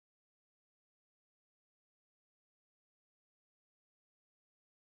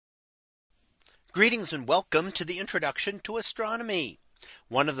Greetings and welcome to the introduction to astronomy.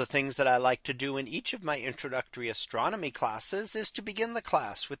 One of the things that I like to do in each of my introductory astronomy classes is to begin the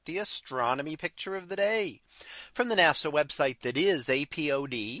class with the astronomy picture of the day from the NASA website, that is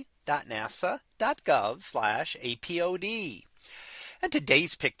apod.nasa.gov/apod. And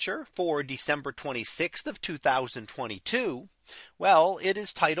today's picture for December 26th of 2022. Well, it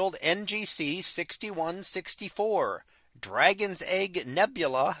is titled NGC 6164, Dragon's Egg,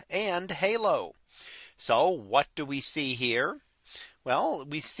 Nebula and Halo. So what do we see here? Well,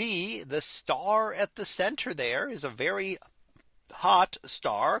 we see the star at the center there is a very hot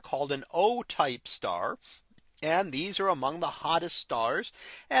star called an O-type star. And these are among the hottest stars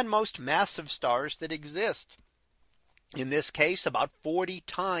and most massive stars that exist. In this case, about 40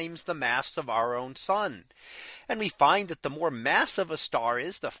 times the mass of our own sun. And we find that the more massive a star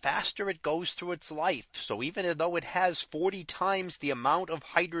is, the faster it goes through its life. So even though it has 40 times the amount of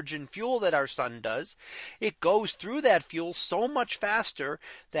hydrogen fuel that our sun does, it goes through that fuel so much faster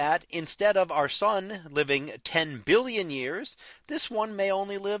that instead of our sun living 10 billion years, this one may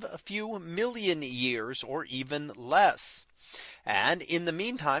only live a few million years or even less. And in the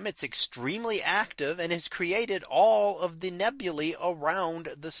meantime, it's extremely active and has created all of the nebulae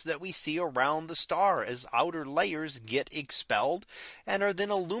around this that we see around the star as outer layers get expelled and are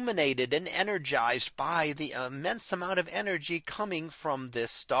then illuminated and energized by the immense amount of energy coming from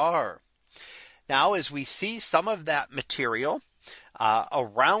this star. Now, as we see some of that material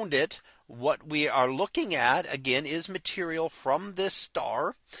around it, what we are looking at again is material from this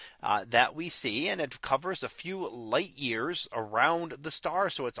star that we see, and it covers a few light years around the star.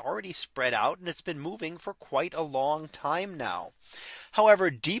 So it's already spread out and it's been moving for quite a long time now. However,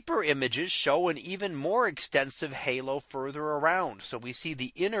 deeper images show an even more extensive halo further around. So we see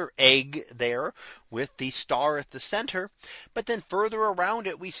the inner egg there with the star at the center. But then further around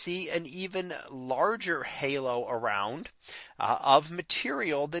it, we see an even larger halo around of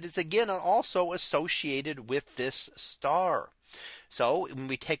material that is again also associated with this star. So when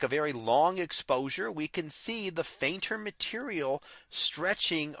we take a very long exposure, we can see the fainter material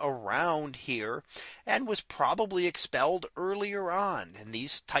stretching around here and was probably expelled earlier on. And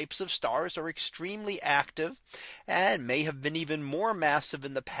these types of stars are extremely active and may have been even more massive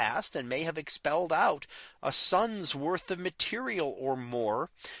in the past and may have expelled out a sun's worth of material or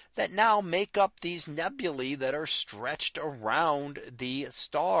more that now make up these nebulae that are stretched around the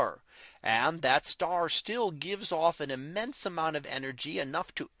star. And that star still gives off an immense amount of energy,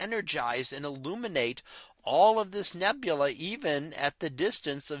 enough to energize and illuminate all of this nebula, even at the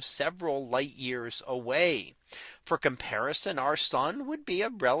distance of several light years away. For comparison, our sun would be a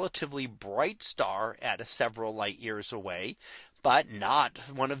relatively bright star at several light years away, but not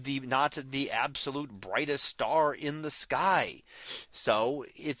the absolute brightest star in the sky. So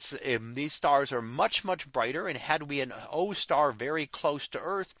it's these stars are much brighter, and had we an O star very close to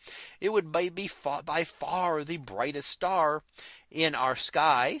Earth, it would be by far the brightest star in our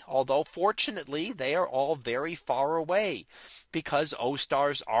sky. Although fortunately they are all very far away, because O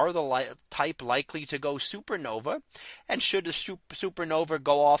stars are the type likely to go supernova. And should a supernova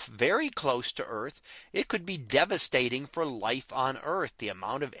go off very close to Earth, it could be devastating for life on Earth. The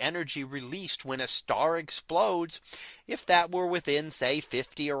amount of energy released when a star explodes, if that were within, say,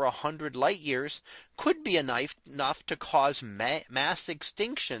 50 or 100 light years, could be enough to cause mass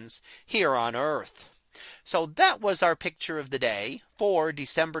extinctions here on Earth. So that was our picture of the day for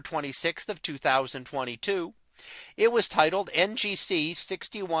December 26th of 2022. It was titled NGC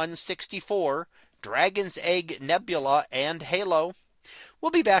 6164, Dragon's Egg, Nebula and Halo.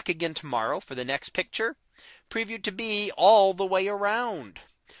 We'll be back again tomorrow for the next picture, previewed to be all the way around.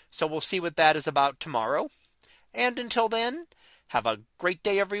 So we'll see what that is about tomorrow. And until then, have a great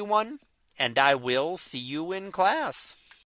day, everyone, and I will see you in class.